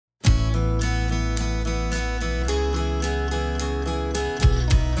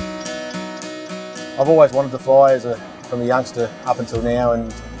I've always wanted to fly from a youngster up until now,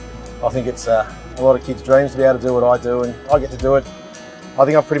 and I think it's a lot of kids' dreams to be able to do what I do, and I get to do it. I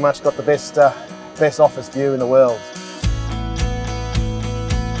think I've pretty much got the best office view in the world.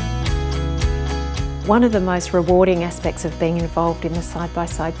 One of the most rewarding aspects of being involved in the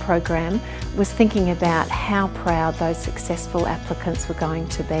side-by-side program was thinking about how proud those successful applicants were going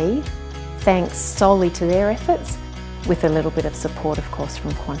to be, thanks solely to their efforts, with a little bit of support, of course, from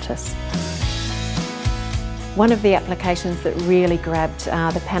Qantas. One of the applications that really grabbed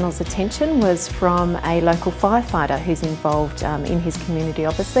the panel's attention was from a local firefighter who's involved in his community,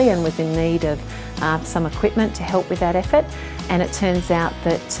 obviously, and was in need of some equipment to help with that effort. And it turns out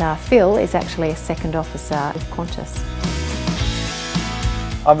that Phil is actually a second officer with Qantas.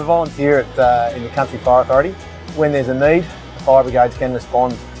 I'm a volunteer in the Country Fire Authority. When there's a need, the fire brigades can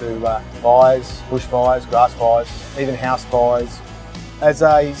respond to fires, bushfires, grass fires, even house fires. As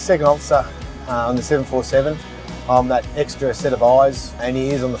a second officer on the 747, I'm that extra set of eyes and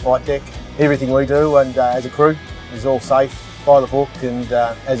ears on the flight deck. Everything we do and as a crew is all safe, by the book, and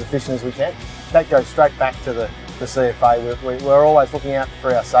as efficient as we can. That goes straight back to the CFA. We're always looking out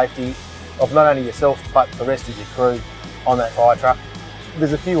for our safety of not only yourself but the rest of your crew on that fire truck.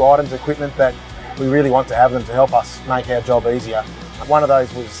 There's a few items of equipment that we really want to have them to help us make our job easier. One of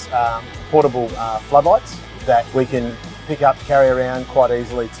those was portable floodlights that we can pick up, carry around quite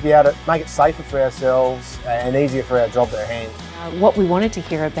easily to be able to make it safer for ourselves and easier for our job at hand. What we wanted to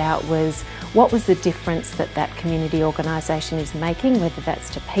hear about was what was the difference that that community organisation is making, whether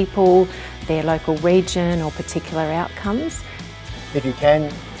that's to people, their local region or particular outcomes. If you can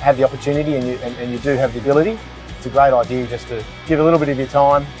have the opportunity and you do have the ability, it's a great idea just to give a little bit of your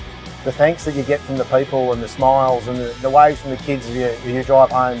time. The thanks that you get from the people and the smiles and the waves from the kids as you drive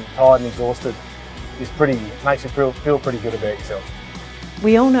home tired and exhausted makes you feel pretty good about yourself.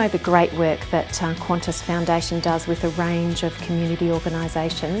 We all know the great work that Qantas Foundation does with a range of community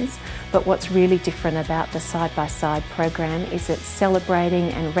organisations, but what's really different about the side-by-side program is it's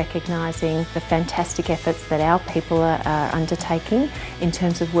celebrating and recognising the fantastic efforts that our people are undertaking in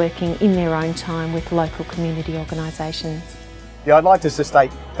terms of working in their own time with local community organisations. Yeah, I'd like to just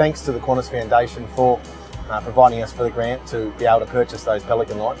state thanks to the Qantas Foundation for providing us for the grant to be able to purchase those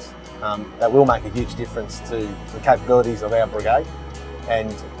Pelican lights. That will make a huge difference to the capabilities of our brigade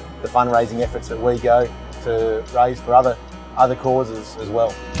and the fundraising efforts that we go to raise for other causes as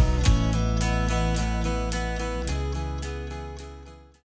well.